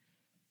is,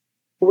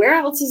 where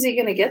else is he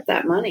going to get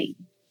that money?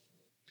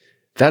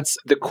 That's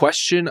the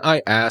question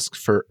I ask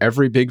for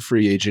every big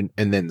free agent,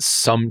 and then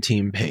some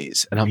team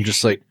pays, and I'm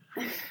just like,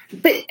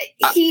 but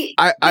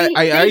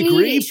I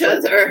agree. Each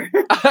other.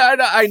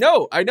 I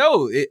know.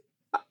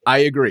 I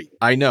agree.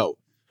 I know,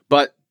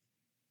 but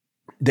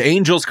the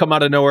Angels come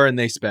out of nowhere and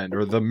they spend,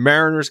 or the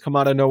Mariners come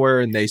out of nowhere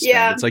and they spend.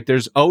 Yeah. It's like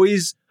there's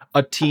always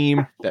a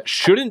team that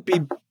shouldn't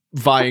be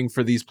vying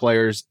for these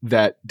players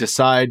that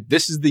decide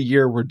this is the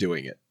year we're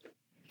doing it.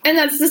 And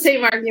that's the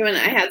same argument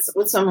I had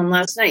with someone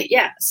last night.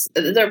 Yes,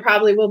 there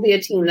probably will be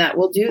a team that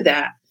will do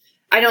that.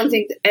 I don't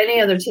think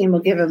any other team will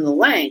give him the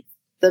length.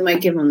 They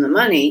might give him the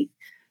money.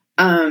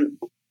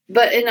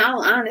 But in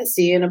all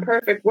honesty, in a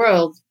perfect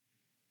world,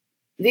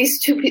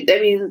 these two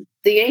people,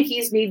 the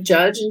Yankees need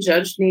Judge and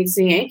Judge needs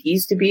the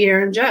Yankees to be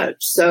Aaron Judge.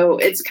 So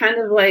it's kind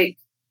of like,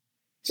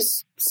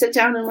 just sit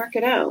down and work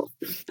it out.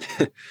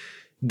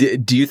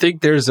 Do you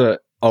think there's a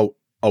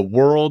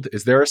world,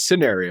 is there a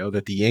scenario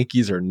that the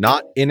Yankees are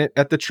not in it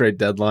at the trade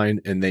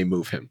deadline and they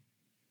move him?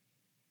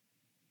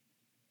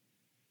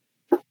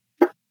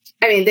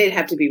 They'd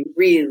have to be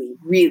really,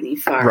 really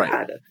far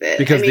out of it.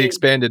 Because the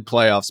expanded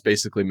playoffs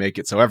basically make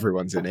it so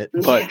everyone's in it.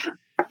 But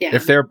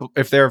if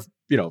they're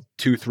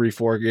 2, 3,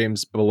 4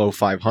 games below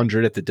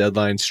 500 at the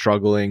deadline,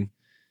 struggling.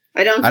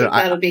 I don't think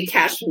that'll be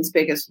Cashman's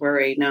biggest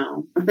worry,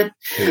 no.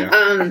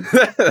 Yeah.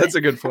 That's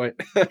a good point.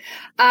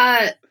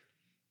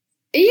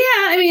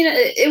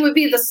 It would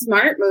be the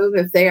smart move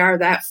if they are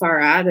that far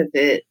out of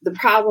it. The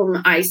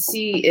problem I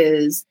see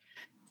is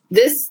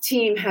this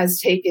team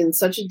has taken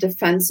such a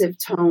defensive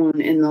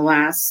tone in the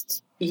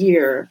last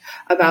year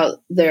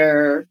about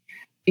their,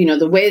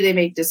 the way they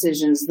make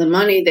decisions, the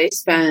money they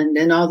spend,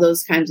 and all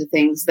those kinds of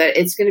things, that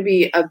it's going to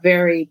be a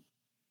very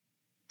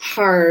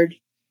hard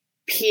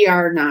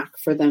PR knock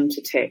for them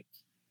to take.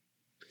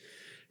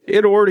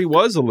 It already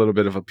was a little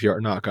bit of a PR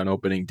knock on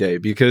opening day,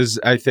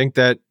 because I think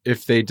that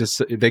if they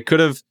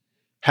could have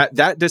had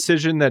that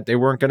decision that they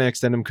weren't going to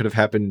extend him could have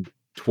happened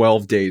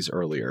 12 days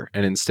earlier,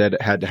 and instead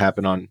it had to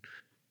happen on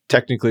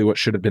technically what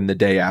should have been the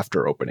day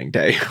after opening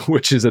day,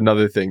 which is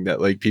another thing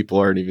that like people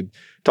aren't even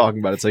talking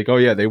about. It's like, oh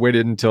yeah, they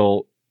waited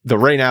until the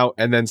rain out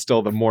and then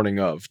still the morning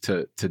of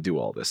to do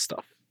all this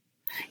stuff.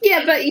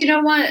 Yeah, but you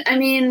know what? I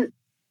mean,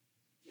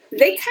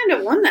 they kind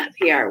of won that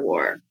PR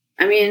war.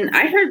 I mean,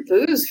 I heard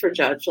boos for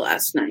Judge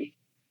last night.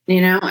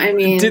 I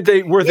mean,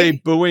 were they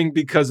booing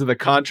because of the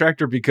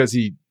contract or because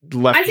he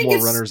left more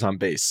runners on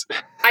base?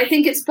 I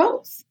think it's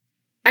both.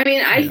 I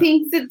mean, I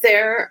think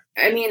that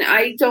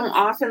I don't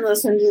often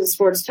listen to the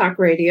sports talk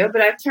radio,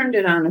 but I've turned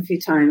it on a few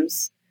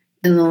times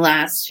in the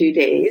last few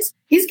days.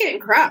 He's getting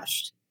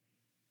crushed.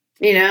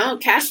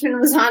 Cashman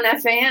was on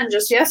FAN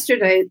just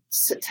yesterday,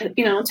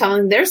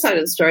 telling their side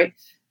of the story.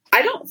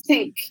 I don't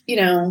think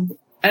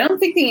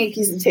the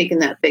Yankees have taken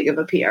that big of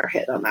a PR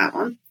hit on that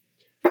one.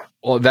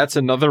 Well, that's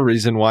another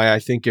reason why I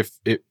think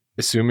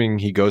assuming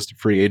he goes to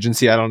free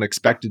agency, I don't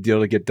expect a deal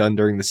to get done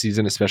during the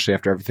season, especially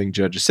after everything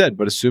Judge has said.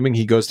 But assuming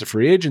he goes to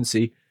free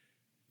agency,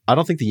 I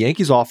don't think the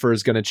Yankees offer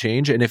is going to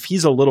change. And if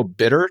he's a little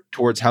bitter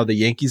towards how the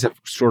Yankees have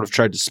sort of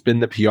tried to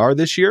spin the PR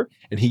this year,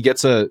 and he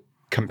gets a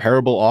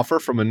comparable offer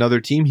from another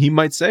team, he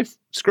might say,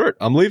 screw it,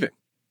 I'm leaving.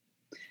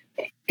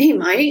 He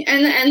might.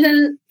 And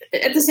then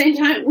at the same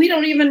time, we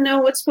don't even know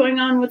what's going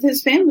on with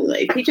his family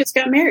life. He just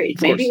got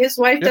married. Maybe his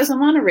wife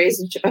doesn't want to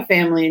raise a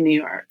family in New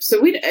York.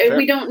 So we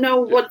don't know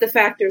what the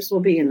factors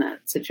will be in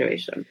that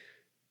situation.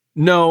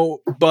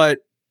 No, but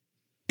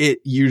it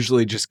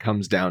usually just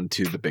comes down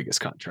to the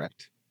biggest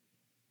contract.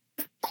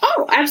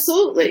 Oh,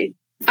 absolutely.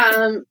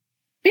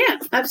 Yeah,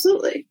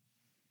 absolutely.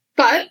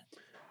 But,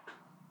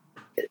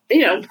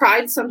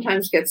 pride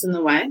sometimes gets in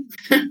the way.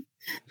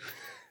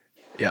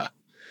 Yeah.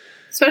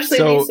 Especially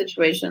in these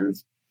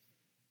situations.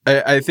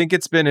 I think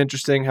it's been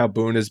interesting how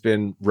Boone has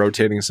been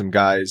rotating some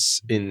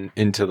guys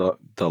into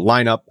the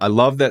lineup. I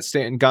love that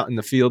Stanton got in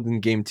the field in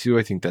game 2.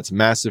 I think that's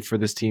massive for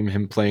this team,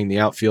 him playing the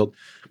outfield.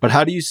 But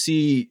how do you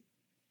see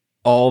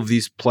all of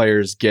these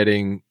players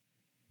getting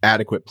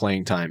adequate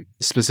playing time,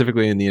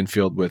 specifically in the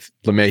infield with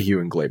LeMahieu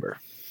and Glaber?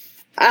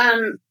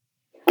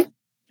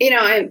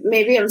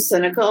 Maybe I'm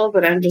cynical,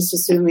 but I'm just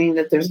assuming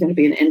that there's going to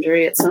be an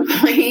injury at some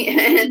point.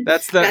 And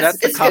that's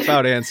the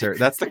cop-out answer.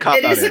 That's the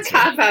cop-out answer. It is a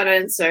cop-out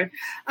answer.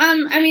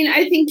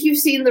 I think you've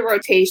seen the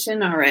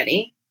rotation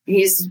already.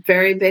 He's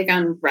very big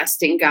on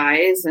resting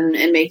guys and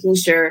making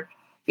sure,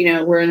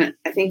 we're in a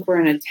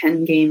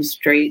 10-game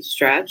straight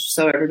stretch.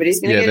 So everybody's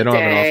going to get a day. Yeah, they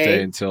don't have an off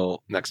day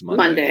until next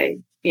Monday.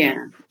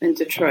 Yeah, in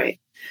Detroit.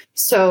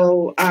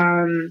 So,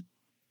 I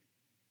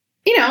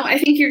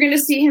think you're going to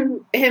see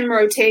him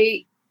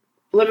rotate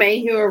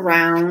LeMahieu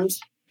around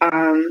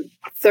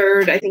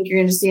third. I think you're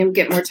going to see him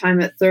get more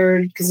time at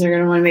third because they're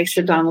going to want to make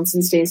sure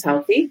Donaldson stays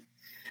healthy.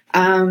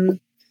 And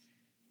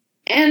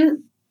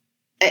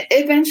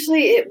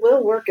eventually it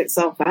will work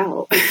itself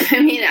out.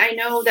 I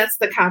know that's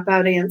the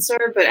cop-out answer,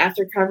 but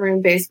after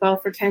covering baseball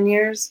for 10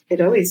 years,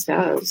 it always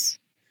does.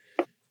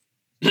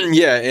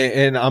 Yeah,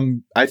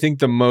 and I think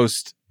the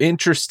most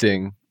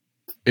interesting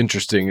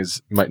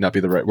might not be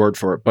the right word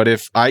for it, but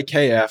if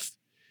IKF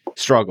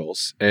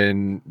struggles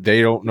and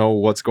they don't know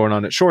what's going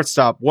on at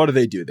shortstop, what do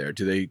they do there?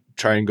 Do they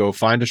try and go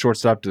find a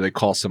shortstop? Do they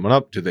call someone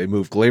up? Do they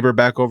move Glaber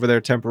back over there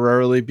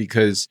temporarily?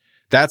 Because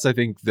that's, I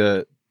think,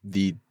 that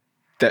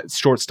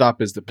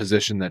shortstop is the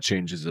position that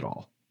changes it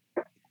all.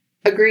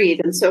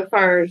 Agreed. And so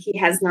far he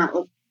has not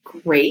looked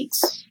great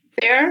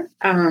there.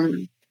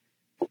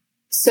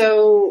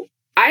 So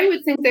I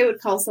would think they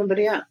would call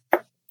somebody up,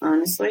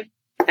 honestly.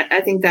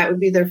 I think that would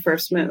be their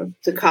first move,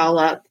 to call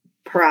up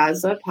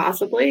Peraza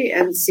possibly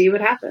and see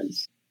what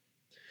happens.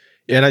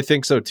 And I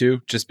think so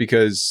too, just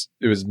because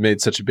it was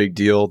made such a big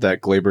deal that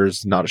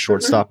Glaber's not a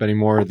shortstop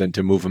anymore, than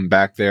to move him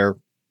back there.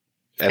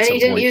 And he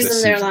didn't use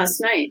him there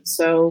last night,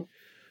 so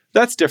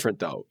that's different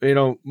though.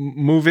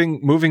 Moving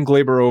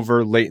Glaber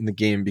over late in the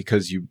game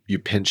because you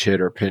pinch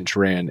hit or pinch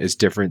ran is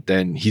different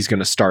than he's going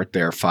to start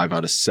there 5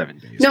 out of 7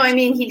 days. No,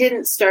 he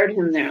didn't start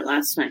him there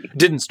last night.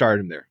 Didn't start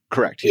him there.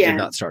 Correct. He did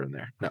not start him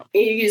there. No.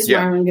 He used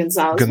Marwin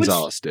Gonzalez.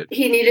 Gonzalez did.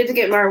 He needed to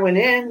get Marwin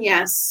in,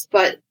 yes,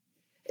 but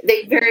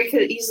they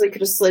easily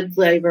could have slid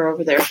Glaber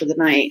over there for the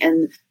night,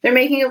 and they're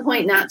making a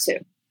point not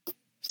to.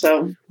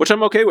 So, which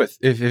I'm okay with.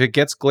 If it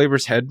gets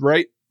Glaber's head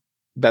right,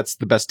 that's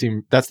the best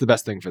team. That's the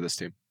best thing for this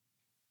team.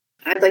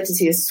 I'd like to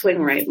see his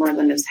swing right more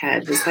than his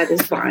head. His head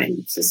is fine.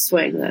 It's his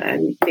swing that I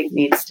think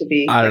needs to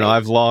be. I don't know.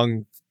 I've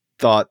long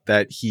thought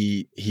that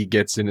he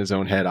gets in his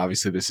own head.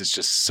 Obviously, this is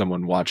just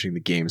someone watching the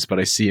games, but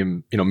I see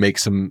him, make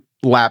some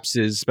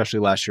lapses,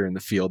 especially last year in the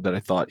field, that I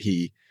thought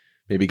he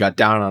maybe got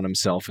down on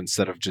himself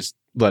instead of just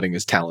letting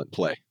his talent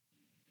play.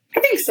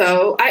 I think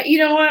so. You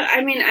know what?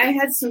 I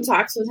had some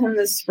talks with him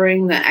this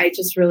spring that I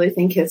just really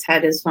think his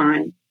head is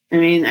fine.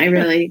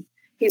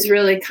 He's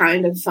really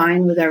kind of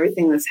fine with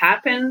everything that's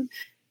happened.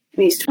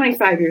 He's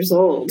 25 years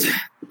old,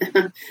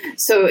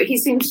 so he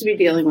seems to be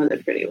dealing with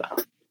it pretty well.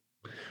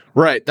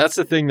 Right. That's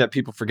the thing that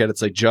people forget.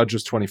 It's like Judge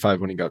was 25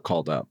 when he got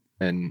called up,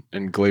 and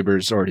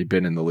Glaber's already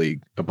been in the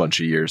league a bunch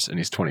of years, and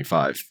he's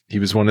 25. He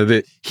was one of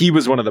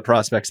the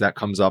prospects that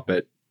comes up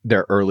at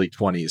their early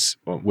 20s,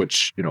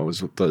 which, was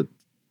the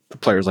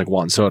players like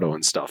Juan Soto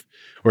and stuff.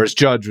 Whereas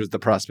Judge was the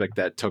prospect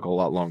that took a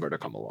lot longer to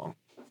come along.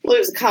 Well, he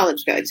was a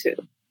college guy too.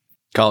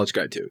 College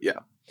guy too, yeah.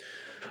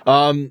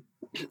 All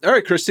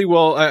right, Kristie.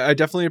 Well, I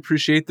definitely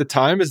appreciate the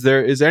time. Is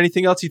there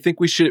anything else you think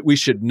we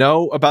should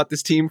know about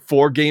this team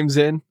 4 games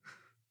in?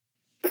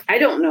 I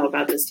don't know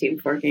about this team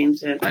 4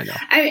 games in. I know.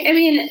 I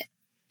mean,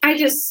 I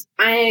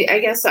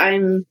guess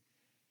I'm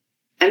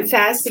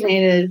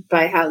fascinated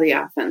by how the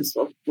offense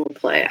will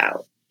play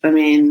out. I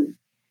mean,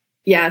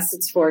 yes,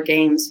 it's 4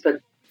 games,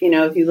 but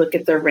if you look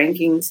at their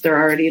rankings,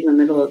 they're already in the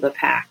middle of the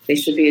pack. They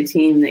should be a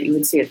team that you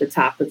would see at the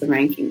top of the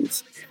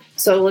rankings.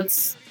 So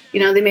let's,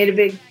 they made a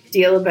big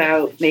deal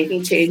about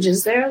making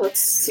changes there. Let's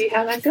see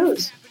how that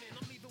goes.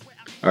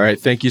 All right.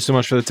 Thank you so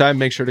much for the time.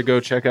 Make sure to go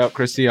check out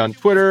Kristie on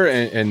Twitter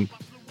and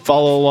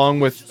follow along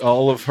with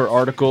all of her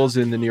articles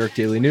in the New York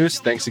Daily News.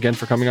 Thanks again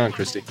for coming on,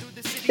 Kristie.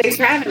 Thanks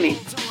for having me.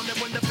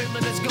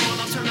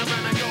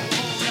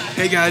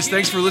 Hey guys,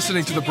 thanks for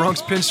listening to the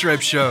Bronx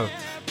Pinstripe Show.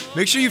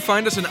 Make sure you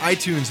find us on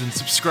iTunes and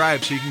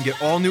subscribe so you can get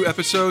all new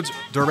episodes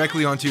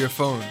directly onto your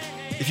phone.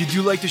 If you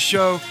do like the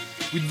show,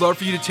 we'd love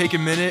for you to take a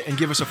minute and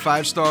give us a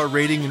 5-star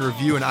rating and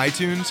review in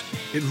iTunes.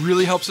 It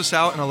really helps us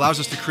out and allows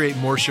us to create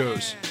more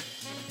shows.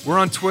 We're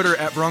on Twitter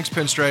at Bronx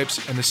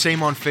Pinstripes and the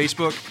same on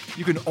Facebook.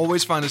 You can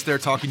always find us there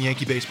talking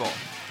Yankee baseball.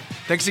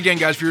 Thanks again,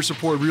 guys, for your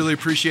support. Really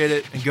appreciate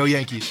it, and go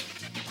Yankees.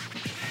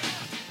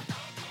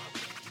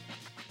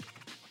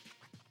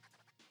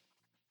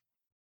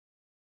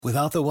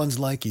 Without the ones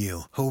like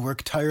you, who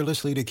work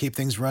tirelessly to keep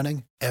things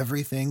running,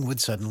 everything would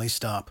suddenly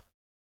stop.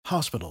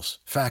 Hospitals,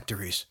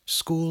 factories,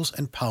 schools,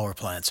 and power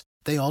plants,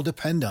 they all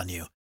depend on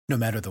you. No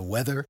matter the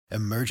weather,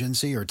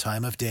 emergency, or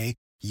time of day,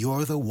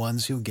 you're the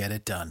ones who get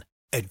it done.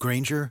 At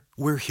Grainger,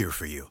 we're here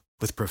for you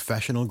with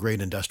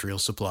professional-grade industrial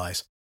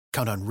supplies.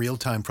 Count on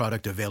real-time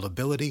product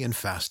availability and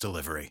fast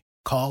delivery.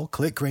 Call,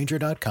 click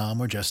Grainger.com,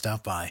 or just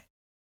stop by.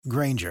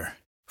 Grainger,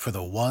 for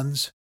the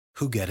ones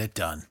who get it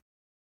done.